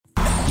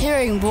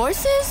Hearing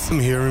voices? I'm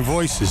hearing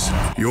voices.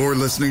 You're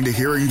listening to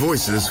Hearing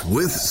Voices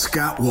with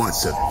Scott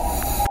Watson.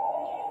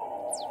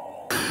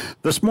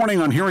 This morning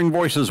on Hearing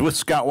Voices with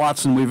Scott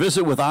Watson, we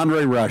visit with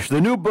Andre Rush.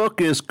 The new book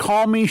is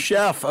Call Me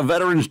Chef, A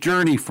Veteran's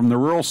Journey from the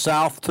Rural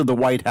South to the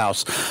White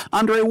House.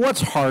 Andre,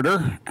 what's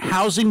harder,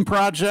 housing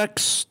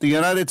projects, the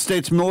United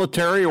States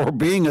military, or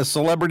being a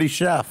celebrity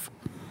chef?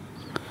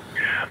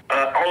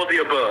 All of the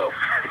above.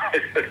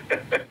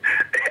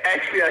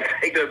 Actually, I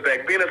take that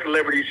back. Being a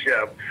celebrity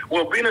chef.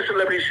 Well, being a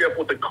celebrity chef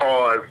with the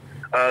cause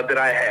that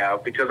I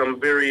have, because I'm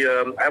very,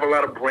 I have a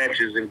lot of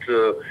branches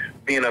into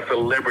being a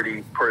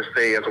celebrity per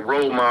se, as a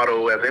role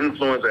model, as an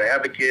influencer,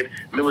 advocate,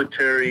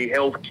 military,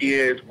 health,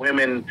 kids,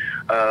 women,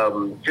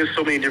 just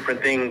so many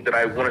different things that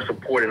I want to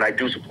support and I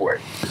do support.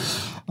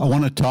 I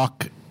want to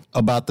talk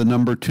about the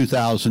number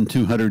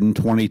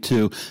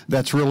 2,222.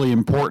 That's really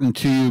important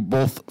to you,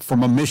 both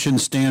from a mission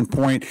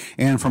standpoint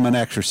and from an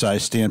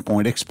exercise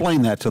standpoint.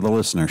 Explain that to the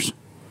listeners.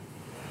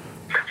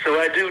 So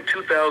I do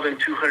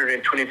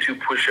 2,222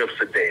 push-ups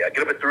a day. I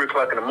get up at 3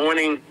 o'clock in the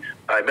morning,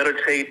 I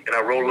meditate, and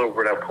I roll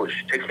over and I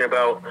push. It takes me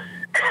about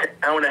an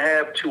hour and a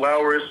half, 2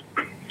 hours.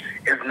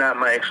 It's not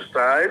my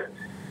exercise.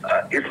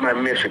 It's my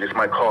mission. It's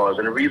my cause.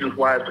 And the reason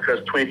why is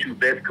because 22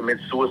 vets commit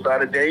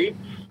suicide a day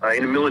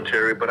in the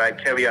military, but I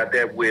caveat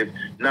that with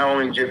not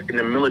only just in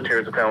the military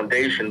as a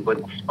foundation,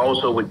 but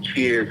also with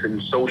kids and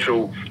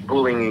social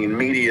bullying and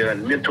media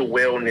and mental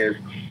wellness.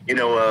 You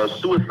know,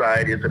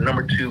 suicide is the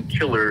number 2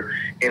 killer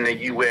in the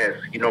U.S.,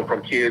 you know,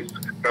 from kids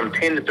from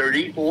 10 to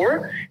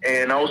 34,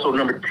 and also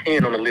number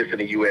 10 on the list in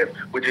the U.S.,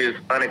 which is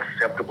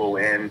unacceptable.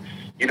 And,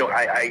 you know,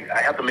 I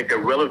have to make that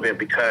relevant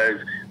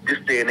because this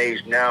day and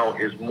age now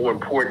is more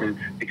important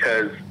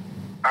because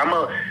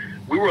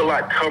we were a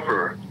lot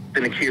tougher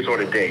than the kids are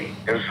today.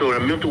 And so the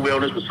mental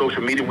wellness with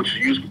social media, which is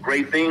used for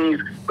great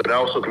things, but it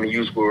also can be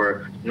used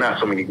for not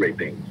so many great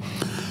things.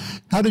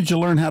 How did you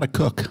learn how to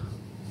cook?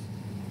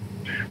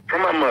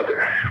 From my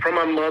mother. From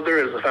my mother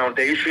as a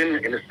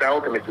foundation in the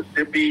South in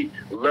Mississippi.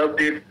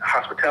 Loved it,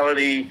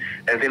 hospitality.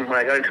 And then when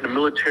I got into the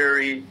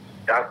military,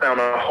 I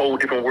found a whole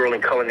different world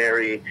in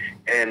culinary,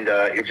 and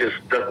it just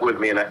stuck with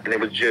me, and it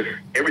was just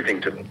everything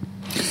to me.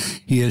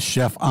 He is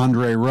Chef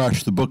Andre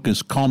Rush. The book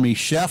is Call Me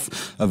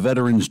Chef, A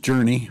Veteran's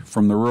Journey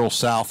from the Rural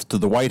South to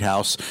the White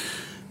House.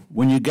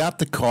 When you got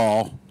the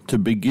call to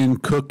begin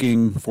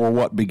cooking for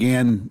what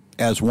began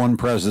as one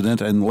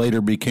president and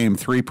later became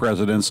 3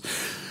 presidents,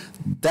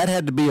 that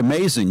had to be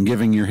amazing,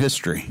 given your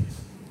history.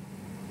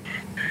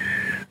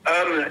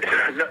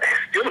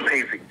 Still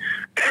amazing.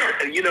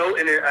 You know,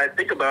 and I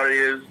think about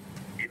it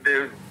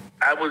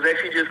I was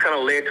actually just kind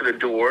of led to the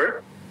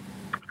door.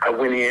 I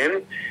went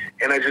in,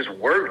 and I just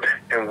worked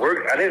and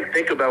worked. I didn't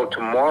think about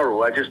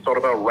tomorrow. I just thought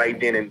about right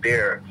then and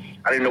there.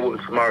 I didn't know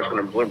what tomorrow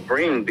was going to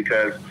bring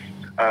because,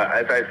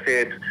 as I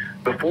said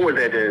before,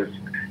 that is,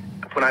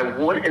 when I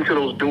went into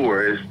those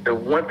doors, the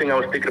one thing I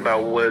was thinking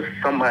about was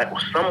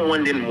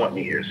someone didn't want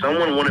me here.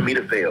 Someone wanted me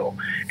to fail.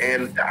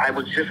 And I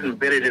was just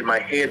embedded in my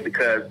head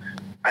because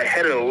I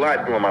had it a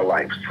lot during my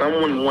life.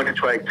 Someone wanted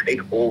to try to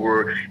take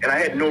over, and I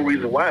had no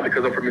reason why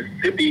because I'm from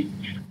Mississippi.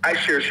 I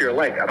share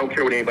alike. I don't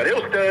care what anybody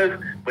else does,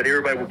 but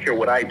everybody will care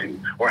what I do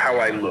or how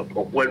I look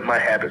or what my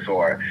habits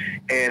are.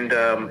 And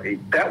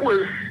that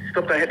was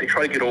something I had to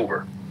try to get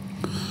over.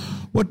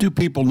 What do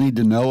people need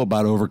to know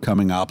about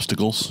overcoming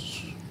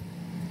obstacles?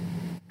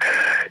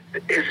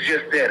 It's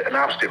just that, an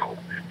obstacle.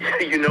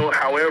 You know,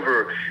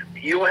 however,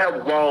 you'll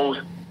have walls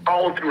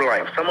all through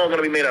life. Some are going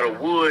to be made out of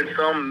wood,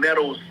 some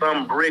metal,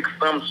 some brick,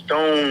 some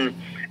stone,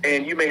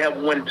 and you may have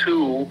one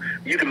tool.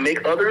 You can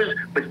make others,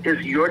 but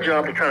it's your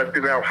job to try to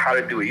figure out how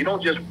to do it. You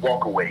don't just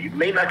walk away. You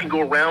may not can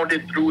go around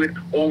it, through it,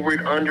 over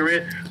it, under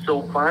it,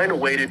 so find a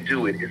way to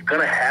do it. It's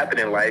going to happen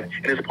in life,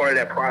 and it's part of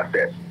that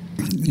process.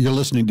 You're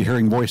listening to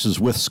Hearing Voices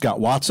with Scott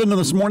Watson, and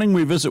this morning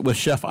we visit with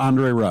Chef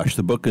Andre Rush.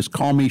 The book is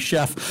Call Me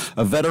Chef,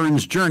 A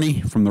Veteran's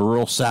Journey from the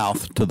Rural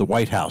South to the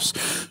White House.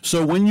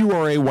 So when you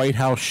are a White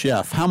House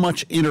chef, how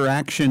much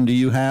interaction do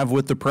you have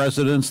with the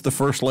presidents, the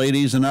first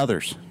ladies, and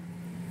others?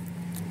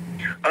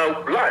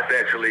 Lots,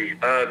 actually.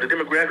 The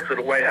demographics of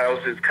the White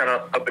House is kind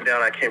of up and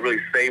down, I can't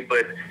really say,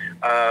 but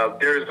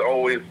there's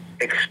always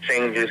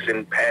exchanges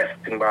and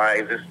passing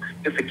by.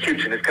 It's a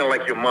kitchen. It's kind of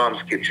like your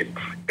mom's kitchen.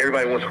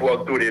 Everybody wants to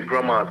walk through their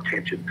grandma's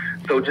kitchen.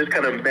 So just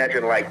kind of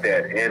imagine like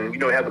that. And, you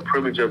know, have the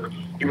privilege of,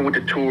 even with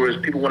the tours,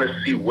 people want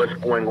to see what's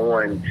going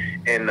on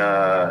in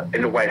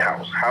the White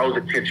House. How's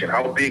the kitchen?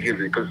 How big is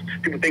it? Because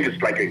people think it's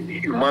like a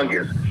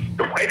humongous.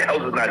 The White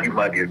House is not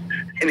humongous.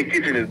 And the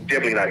kitchen is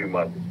definitely not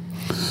humongous.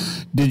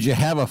 Did you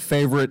have a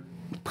favorite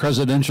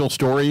presidential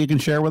story you can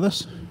share with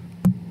us?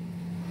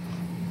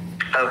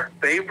 A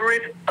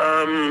favorite?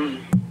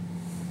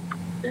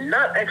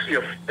 Not actually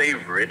a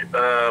favorite.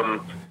 I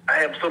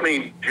have so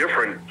many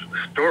different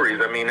stories.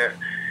 I mean,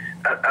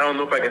 I don't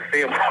know if I can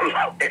say them all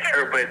out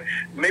there, but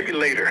maybe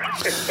later.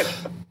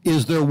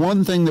 Is there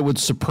one thing that would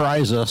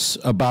surprise us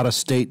about a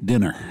state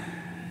dinner?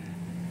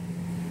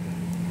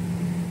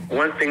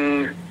 One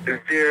thing,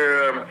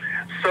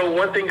 So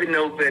one thing to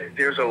note that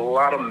there's a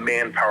lot of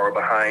manpower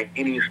behind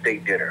any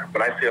steak dinner.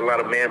 When I say a lot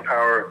of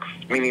manpower,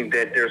 meaning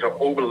that there's an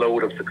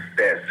overload of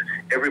success.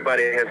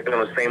 Everybody has been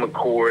on the same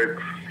accord,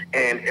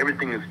 and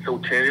everything is so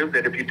tentative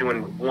that if you're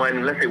doing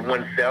let's say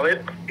one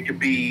salad, it could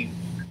be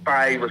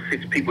 5 or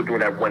 6 people doing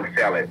that one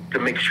salad to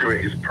make sure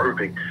it's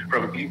perfect.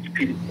 From each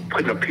piece,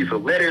 putting a piece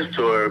of lettuce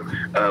or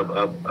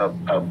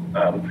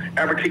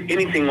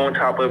anything on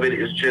top of it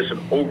is just an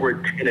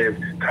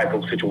over-attentive type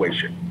of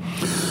situation.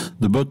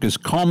 The book is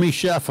Call Me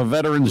Chef, A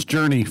Veteran's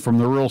Journey from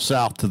the Rural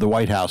South to the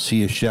White House.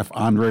 He is Chef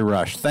Andre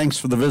Rush. Thanks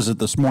for the visit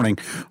this morning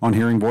on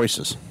Hearing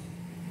Voices.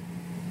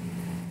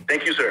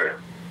 Thank you, sir.